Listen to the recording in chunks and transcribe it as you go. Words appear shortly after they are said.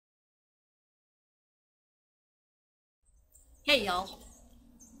Hey y'all,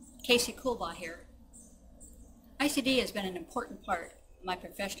 Kc Coolbaugh here. ICD has been an important part of my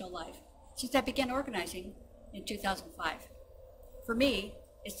professional life since I began organizing in 2005. For me,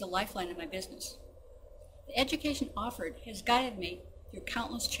 it's the lifeline of my business. The education offered has guided me through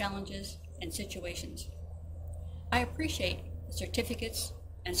countless challenges and situations. I appreciate the certificates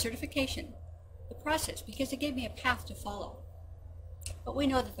and certification, the process, because it gave me a path to follow. But we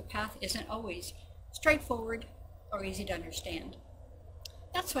know that the path isn't always straightforward or easy to understand.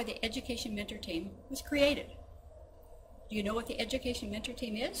 That's why the Education Mentor Team was created. Do you know what the Education Mentor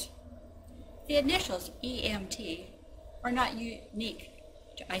Team is? The initials EMT are not unique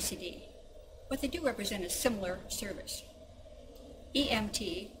to ICD, but they do represent a similar service.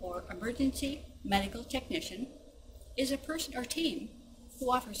 EMT, or Emergency Medical Technician, is a person or team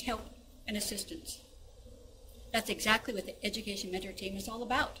who offers help and assistance. That's exactly what the Education Mentor Team is all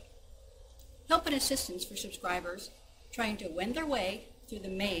about. Help and assistance for subscribers trying to wend their way through the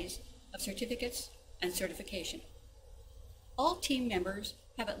maze of certificates and certification. All team members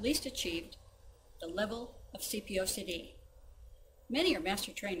have at least achieved the level of CPOCD. Many are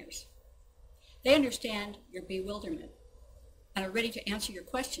master trainers. They understand your bewilderment and are ready to answer your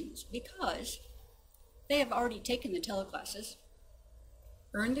questions because they have already taken the teleclasses,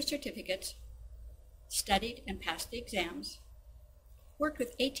 earned the certificates, studied and passed the exams, worked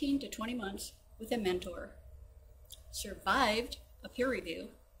with 18 to 20 months with a mentor, survived a peer review,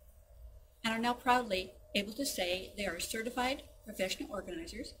 and are now proudly able to say they are certified professional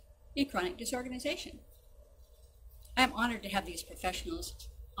organizers in chronic disorganization. I am honored to have these professionals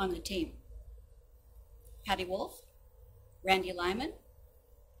on the team. Patty Wolf, Randy Lyman,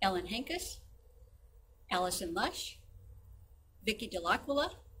 Ellen Henkes, Allison Lush, Vicki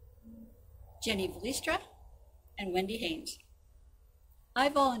Dell'Aquila, Jenny Valistra, and Wendy Haynes. I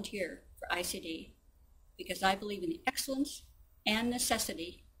volunteer for ICD because I believe in the excellence and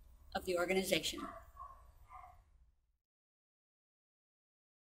necessity of the organization.